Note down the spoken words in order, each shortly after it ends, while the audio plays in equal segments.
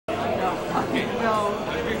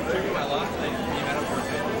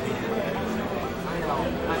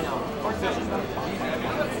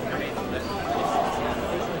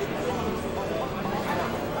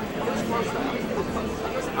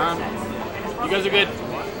guys are good.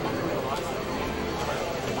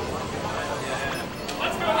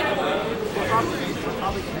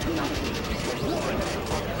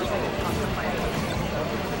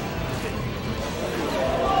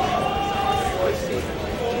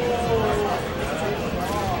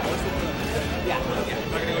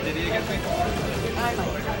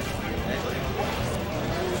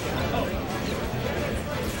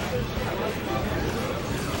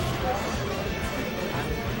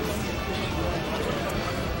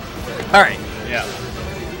 All right. Yeah.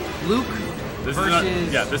 Luke This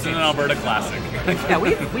versus... is an Alberta classic. Yeah,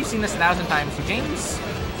 we've seen this 1,000 times. James...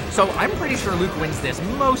 So I'm pretty sure Luke wins this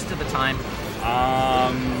most of the time. I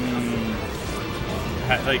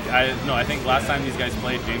think last time these guys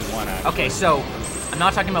played, James won, actually. Okay, so I'm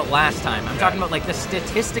not talking about last time. I'm talking about, like, the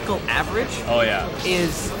statistical average. Oh, yeah.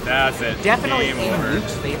 That's it. Definitely in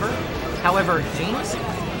Luke's favor. However, James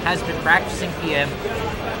has been practicing PM.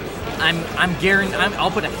 I'll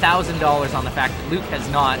put $1,000 on the fact that Luke has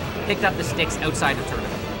not picked up the sticks outside of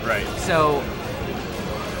tournament. Right. So,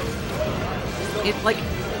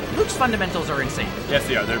 Luke's fundamentals are insane. Yes,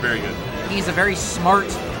 they are. They're very good. He's a very smart,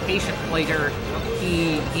 patient player.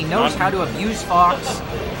 He knows how to abuse Fox.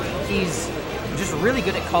 He's just really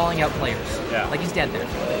good at calling out players. Yeah. Like, he's dead there.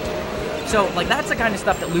 So, like, that's the kind of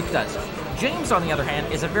stuff that Luke does. James, on the other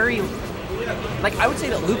hand, is a very... Like, I would say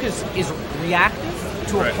that Luke is reactive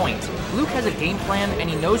to a point. Luke has a game plan, and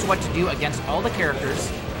he knows what to do against all the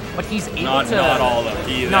characters, but he's able to... Not all of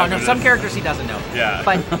them. No, some characters he doesn't know. Yeah.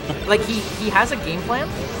 But, like, he has a game plan,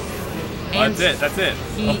 and that's it.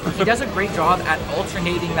 He does a great job at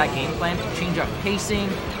alternating that game plan to change up pacing,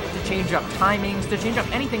 to change up timings, to change up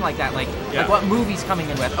anything like that. Like what move he's coming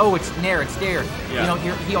in with. Oh, it's nair, it's dare. Yeah. You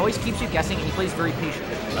know, he always keeps you guessing, and he plays very patient.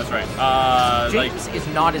 That's right. James is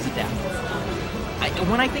not as adaptive.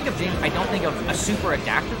 When I think of James, I don't think of a super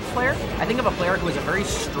adaptive player. I think of a player who has a very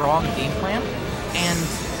strong game plan and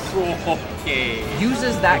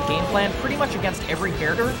uses that game plan pretty much against every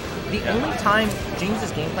character. The only time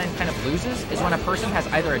James's game plan kind of loses is when a person has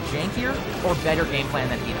either a jankier or better game plan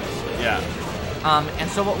than he does. Yeah. And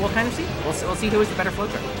so we'll kind of see. We'll see who is the better flow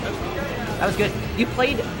chart. That was good. You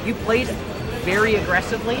played very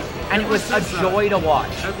aggressively, and it was a joy to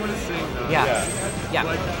watch. Everyone is saying that. Yeah.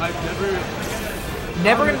 Like, I've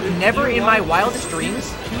never in my wildest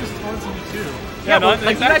dreams. He was taunting me too. Yeah, well,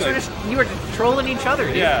 like you were trolling each other,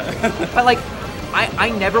 dude. Yeah. But like, I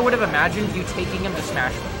never would have imagined you taking him to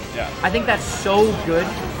Smash Bros. Yeah. I think that's so good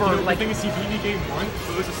for like. The thing is, he beat me game 1,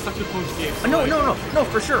 so this is such a close game. So no,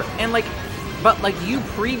 for sure. And like, but like you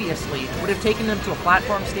previously would have taken them to a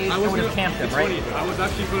platform stage and would have camped them, right? Funny, I was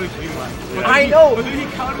actually going to Dreamland. Yeah. I know. But then he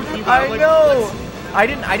countered me. I know. I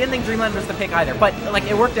didn't think Dreamland was the pick either, but like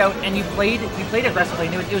it worked out, and you played aggressively,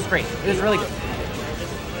 and it was great. It was really good.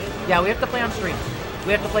 Yeah, we have to play on stream.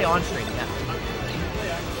 We have to play on stream.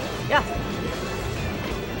 Yeah.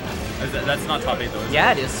 That's not top 8 though. Is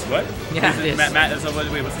it is. What? Yeah, it is. Matt,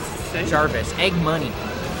 wait, what's this say? Jarvis, egg money.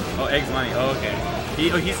 Oh, eggs money. Oh, okay. He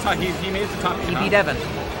made it to top 8. He beat Evan.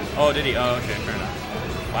 Oh, did he? Oh, okay, fair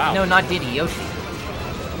enough. Wow. No, not Diddy, Yoshi.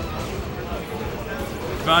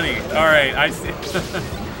 Funny. All right, I see. I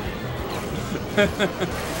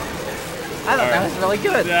thought that was really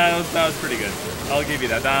good. Yeah, that was pretty good. I'll give you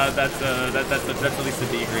that. That's at least a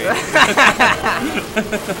B grade.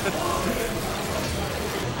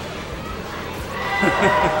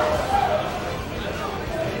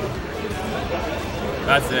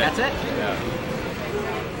 That's it. That's it. Yeah.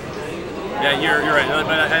 Yeah, you're right.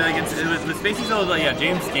 But I think with Spacey, though, yeah,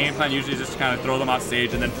 James' game plan usually is just kind of throw them off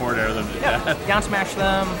stage and then forward air them. Yeah, down smash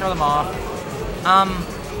them, throw them off.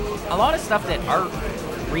 A lot of stuff that our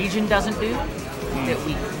region doesn't do that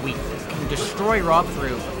we can destroy Rob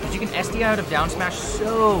through. Because you can SD out of down smash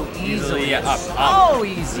so easily. Yeah, up.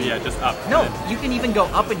 Easy. Yeah, just up. No, you can even go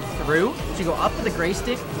up and through. So you go up with the gray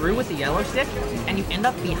stick, through with the yellow stick, and you end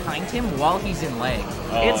up behind him while he's in leg.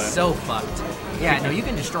 It's so fucked. Yeah, no, you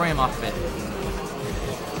can destroy him off of it.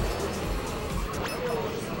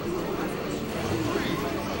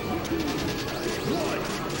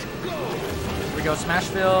 Here we go,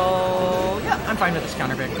 Smashville. Yeah, I'm fine with this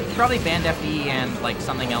counter pick. Probably banned FD and like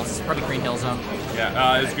something else. Probably Green Hill Zone.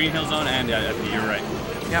 Yeah, it's Green Hill Zone and FD, you're right.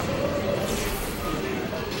 Yep.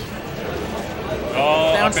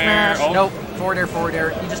 Oh, down smash. Oh. Nope. Forward air.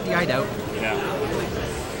 He just DI'd out. Yeah.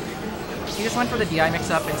 He just went for the DI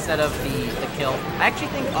mix-up instead of the kill. I actually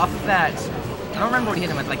think off of that, I don't remember what he hit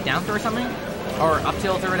him with, like down throw or something? Or up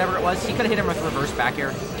tilt or whatever it was. He could have hit him with reverse back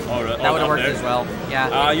air. Oh, really? That would have worked as well.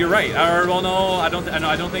 Yeah. You're right. Well, no, I don't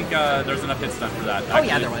think there's enough hit stun for that. Actually. Oh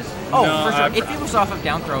yeah, there was. Oh, no, for sure. If it was off of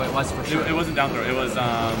down throw, it was for sure. It wasn't down throw. It was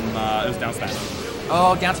was down smash.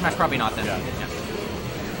 Oh, down smash probably not then. Yeah.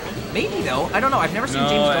 Maybe though. I don't know. I've never seen No,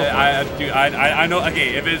 James go for it. Dude, I know.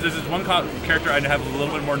 Okay, if this is one character I have a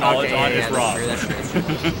little bit more knowledge on, it's Rob. That's true.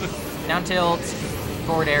 That's true. Down tilt,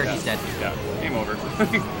 forward air, he's dead. Yeah, game over.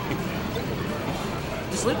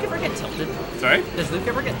 Does Luke ever get tilted? Sorry? Does Luke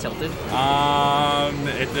ever get tilted?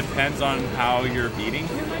 It depends on how you're beating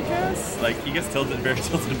him, I guess. Like, he gets tilted, very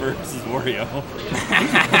tilted versus Wario.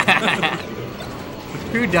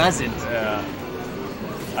 Who doesn't? Yeah.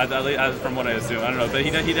 From what I assume, I don't know, but he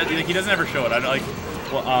doesn't ever show it. I don't like.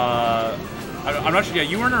 Well, I'm not sure. Yeah,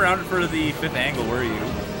 you weren't around for the 5th angle, were you?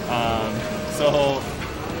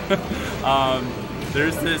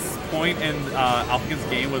 There's this point in Alphicans'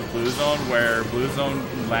 game with Blue Zone where Blue Zone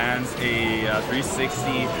lands a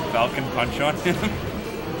 360 Falcon Punch on him,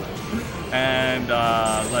 and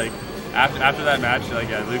like. After that match, like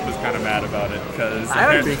Luke was kind of mad about it because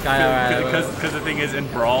the thing is in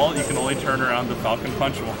Brawl you can only turn around the Falcon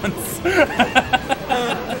Punch once.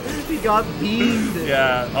 He got beamed.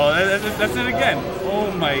 Yeah. Oh, that's it again.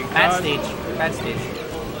 Oh my god. Bad stage.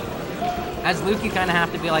 As Luke, you kind of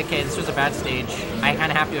have to be like, hey, this was a bad stage. I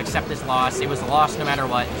kind of have to accept this loss. It was a loss no matter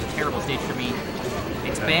what. It was a terrible stage for me.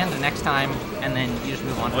 It's banned the next time, and then you just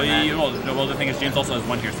move on from that. Well, the thing is, James also has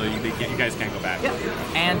one here, so you guys can't go back. Yeah,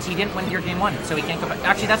 and he didn't win here game 1, so he can't go back.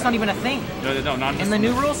 Actually, that's not even a thing. No, not in the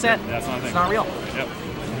new rule set. That's not a thing. It's not real. Yep.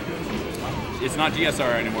 It's not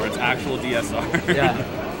GSR anymore. It's actual DSR. Yeah.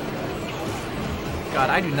 God,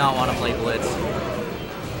 I do not want to play Blitz.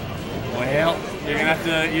 Well, you're gonna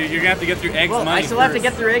have to get through Egg's money. I still have to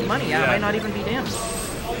get through Egg money. Yeah, I might not even be damned.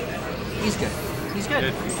 He's good. He's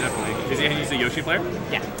good. He's definitely. Is he a Yoshi player?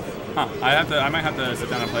 Yeah. Huh. I might have to sit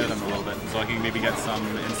down and play with him a little bit, so I can maybe get some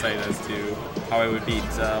insight as to how I would beat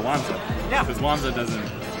Wanza. Yeah. Because Wanza doesn't.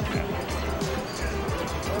 Yeah.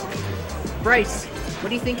 Bryce, what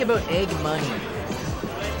do you think about Egg money?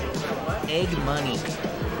 Egg money. I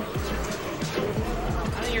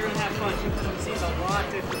think you're going to have fun. He's a lot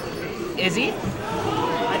different than me. Is he?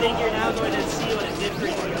 I think you're now going to see what a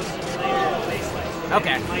different Yoshi player plays like.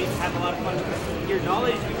 Okay. You might have a lot of fun. Your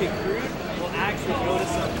knowledge with the crude will actually go to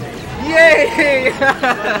something. Yay!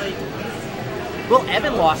 Like, well,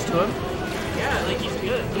 Evan lost to him. yeah, like he's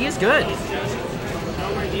good. He is good. He's just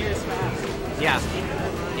nowhere near as fast. Yeah.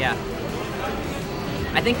 Yeah.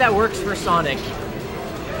 I think that works for Sonic.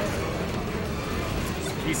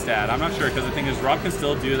 He's stat. I'm not sure because the thing is, Rob can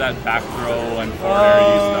still do that back throw and forward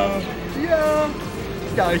air stuff. Yeah.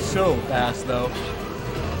 This guy's so fast though.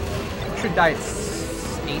 Should die at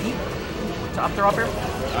 80 to up throw up air.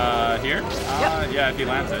 Here? Yep. Yeah, if he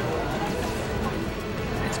lands it.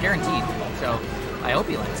 It's guaranteed, so I hope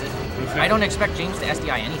he lands it. I don't expect James to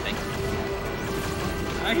SDI anything.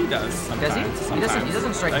 He does. Sometimes. Does he? He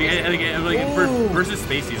doesn't strike me. Versus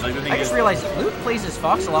Spaceys, like the thing I just realized Luke plays his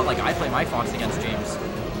Fox a lot like I play my Fox against James.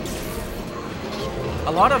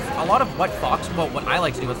 A lot of what I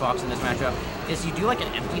like to do with Fox in this matchup is you do like an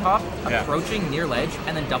empty hop, approaching near ledge,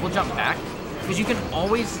 and then double jump back, because you can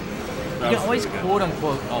always quote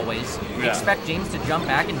unquote always expect James to jump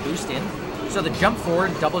back and boost in. So the jump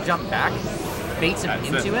forward, double jump back, baits him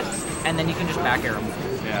into it, and then you can just back air him.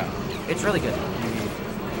 Yeah. It's really good.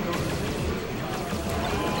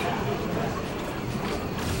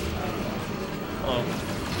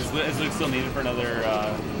 Is Luke still needed for another,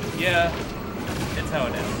 yeah, it's how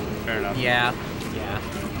it is. Fair enough. Yeah.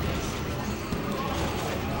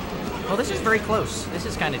 Well, this is very close. This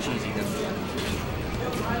is kind of cheesy.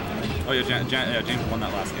 Oh yeah, James won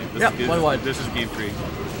that last game. This 1-1. This is game 3.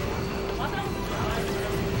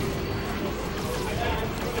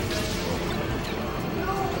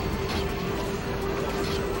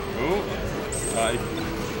 Oh.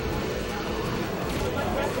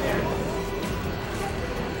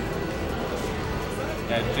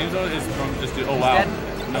 Yeah, James is from just. Oh wow. Dead?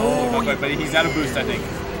 No, not quite, but he's out of boost, I think.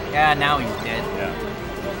 Yeah, now he's dead. Yeah.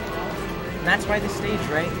 And that's why the stage,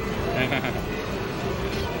 right?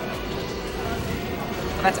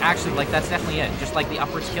 That's actually, like, that's definitely it. Just like the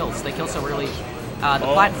upwards kills. They kill so early. The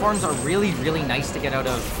platforms are really, really nice to get out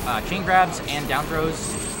of chain grabs and down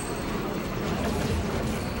throws.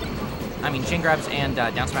 I mean, chain grabs and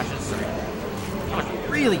down smashes. That was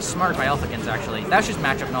really smart by Alphicans, actually. That's just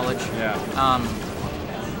matchup knowledge. Yeah.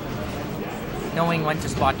 Knowing when to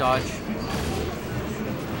spot dodge. He's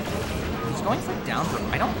going for down throw.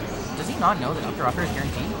 Does he not know that up throw upper is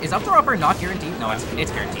guaranteed? Is up throw upper not guaranteed? No, it's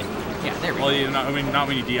guaranteed. Yeah, there we go. Well, not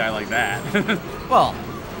when you DI like that. Well,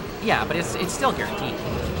 yeah, but it's still guaranteed.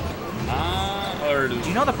 Do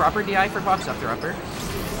you know the proper DI for Fox up throw upper?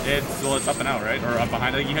 It's up and out, right? Or up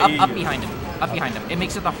behind? Up behind him. Up behind him. It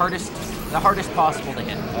makes it the hardest possible to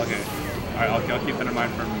hit. Okay. right, I'll keep that in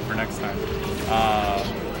mind for next time.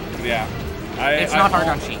 Yeah. It's not hard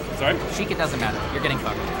on Sheik. Sorry? Sheik, it doesn't matter. You're getting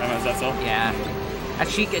fucked. Is that so? Yeah. At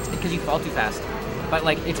Sheik, it's because you fall too fast. But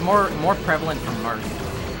like, it's more prevalent from Marth.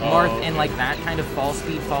 Marth and like that kind of fall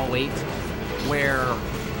speed, fall weight, where,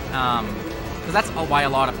 because that's why a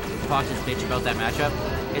lot of Foxes bitch about that matchup,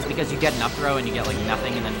 is because you get an up throw and you get like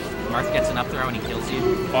nothing, and then Marth gets an up throw and he kills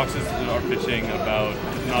you. Foxes are bitching about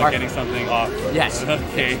not getting something off. Yes.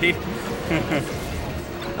 Okay.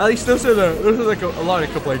 At least those are like a lot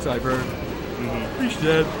of complaints I've heard. He's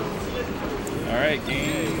dead. All right,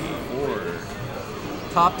 game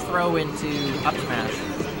 4. Top throw into up smash.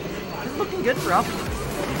 It's looking good for up.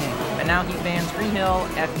 And now he bans Green Hill,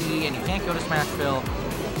 FE, and you can't go to Smashville.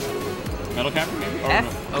 Metal Cavern maybe?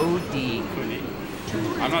 FOD.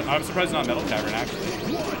 I'm surprised not Metal Cavern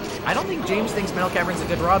actually. I don't think James thinks Metal Cavern's a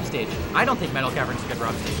good Rob stage. I don't think Metal Cavern's a good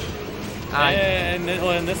Rob stage. In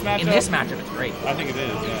this matchup? In this matchup, it's great. I think it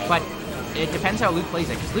is, yeah. But it depends how Luke plays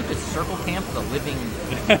it, because Luke is circle camp the living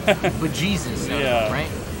bejesus, right?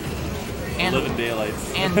 And living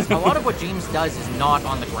daylights. And a lot of what James does is not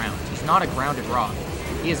on the ground. He's not a grounded Rob.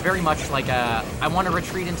 He is very much like a, I want to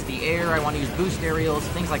retreat into the air, I want to use boost aerials,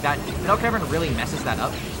 things like that. Metal Cavern really messes that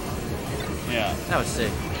up. Yeah. That was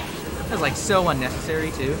sick. That was like so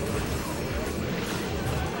unnecessary too.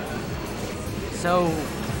 So,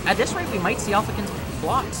 at this rate, we might see Alphicans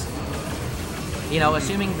blocks. You know,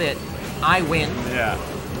 assuming that I win. Yeah.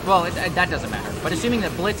 Well, that doesn't matter. But assuming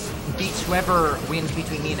that Blitz beats whoever wins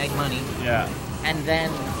between me and Egg Money. Yeah. And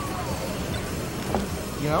then,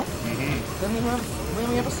 you know, then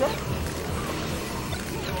we have a set.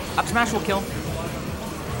 Up smash will kill.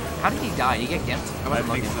 How did he die? Did he get gimped?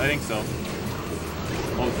 I think so.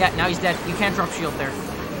 Oh. Yeah, now he's dead. You can't drop shield there.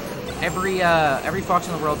 Every Fox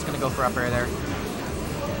in the world is gonna go for up air there.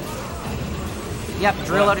 Yep,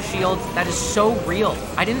 drill out of shield. That is so real.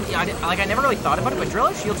 I never really thought about it, but drill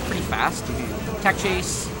out of shield's pretty fast. Tech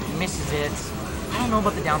chase, misses it. I don't know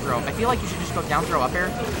about the down throw. I feel like you should just go down throw up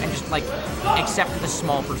air and just like accept the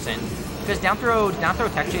small percent. Because down throw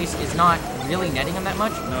tech chase is not really netting him that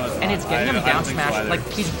much. No, it's and not. it's getting him down smash. So like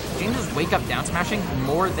James is wake up down smashing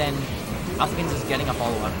more than Alphicans is getting a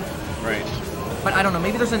follow up. Right. But I don't know,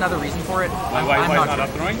 maybe there's another reason for it. Why I'm not not up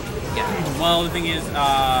throwing? Yeah. Well, the thing is,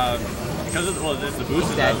 because of it's the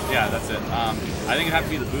boost. Yeah, that's it. I think it has to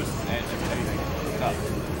be the boost and anything.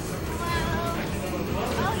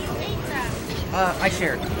 Oh, you ate that. I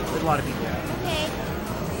shared with a lot of people. Okay.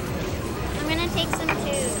 I'm gonna take some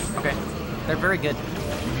too. Okay. They're very good.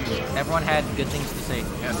 Everyone had good things to say.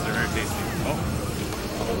 Yes, they're very tasty. Oh.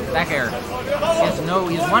 Back air. He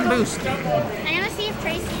has one boost. I'm gonna see if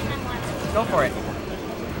Tracy and them want it. Go for it.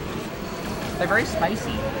 They're very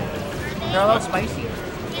spicy. They're a little spicy.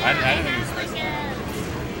 Yeah, I it didn't has like a,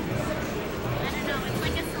 I don't know, it's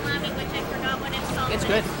like a salami, which I forgot what it's called. It's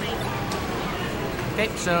but good. spicy. Okay,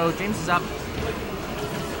 so James is up.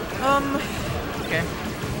 Okay.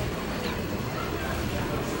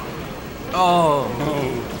 Oh.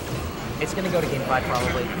 It's gonna go to game 5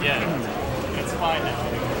 probably. Yeah. It's fine now.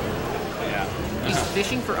 Yeah. He's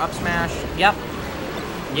fishing for up smash. Yep.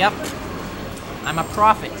 I'm a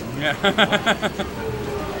prophet. Yeah.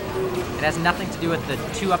 It has nothing to do with the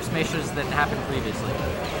 2 up smashes that happened previously.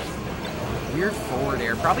 Weird forward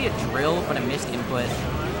air. Probably a drill, but a missed input.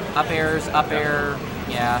 Up airs, up air.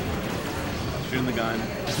 Yeah. Shooting the gun.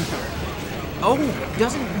 Oh,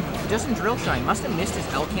 doesn't drill shine. Must have missed his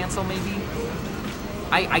L cancel maybe.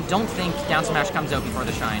 I don't think down smash comes out before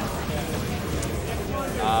the shine.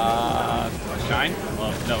 Shine?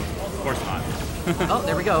 Well, no, of course not. Oh,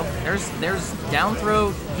 there we go. There's down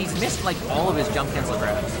throw. He's missed like all of his jump cancel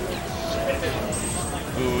grabs.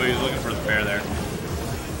 Ooh, he's looking for the fair there.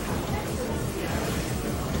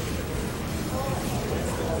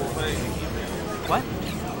 What?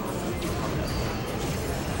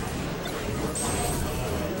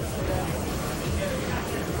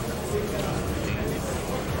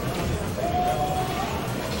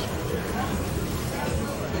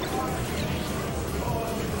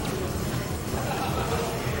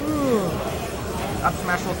 Up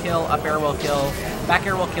smash will kill, up air will kill, back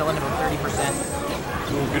air will kill in about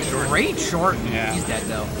 30%. Ooh, good short. Great short. Yeah. He's dead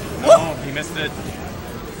though. No, he missed it.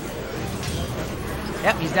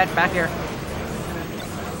 Yep, he's dead. Back air.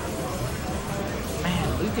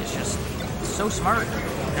 Man, Luke is just so smart.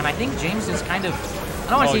 And I think James is kind of, I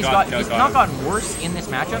don't want to say he's not gotten worse in this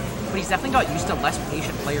matchup, but he's definitely got used to less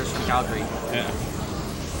patient players from Calgary. Yeah.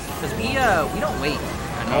 Because we don't wait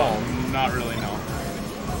at all. No, not really, no.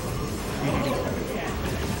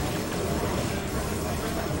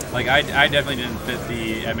 Like, I definitely didn't fit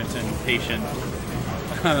the Edmonton patient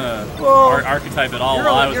archetype at all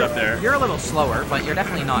while I was up there. You're a little slower, but you're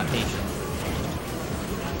definitely not patient.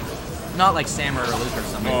 Not like Sam or Luke or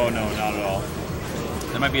something. Oh no, not at all.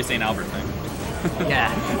 That might be a St. Albert thing.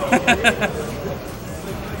 Yeah.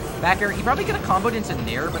 Back air, you probably could have comboed into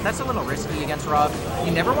Nair, but that's a little risky against Rob.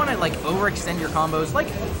 You never want to like overextend your combos.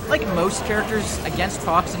 Like most characters against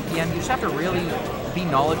Fox and PM, you just have to really be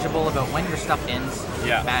knowledgeable about when your stuff ends.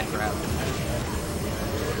 Yeah. Bad grab.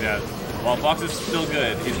 Yeah. Well, Fox is still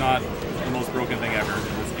good. He's not the most broken thing ever in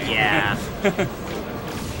this game. Yeah.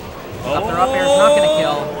 Up air is not gonna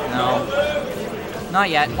kill. No. Not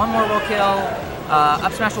yet. One more will kill.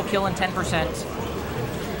 Up smash will kill in 10%.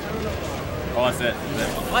 Oh, that's it.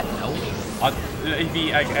 What? No. I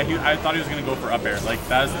thought he was gonna go for up air. Like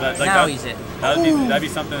that's like now he's it. That'd be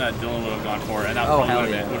something that Dylan would have gone for, and that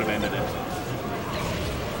probably would have ended it.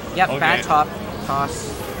 Yep. Okay. Bad top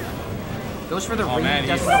toss. Goes for the read. Man,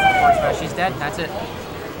 Doesn't go for the forward smash. He's dead. That's it.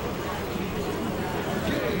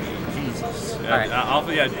 Jesus. Yeah, All right.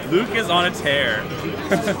 Alpha. Yeah. Luke is on a tear.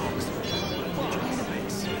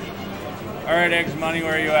 All right, Eggs Money.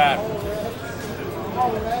 Where are you at?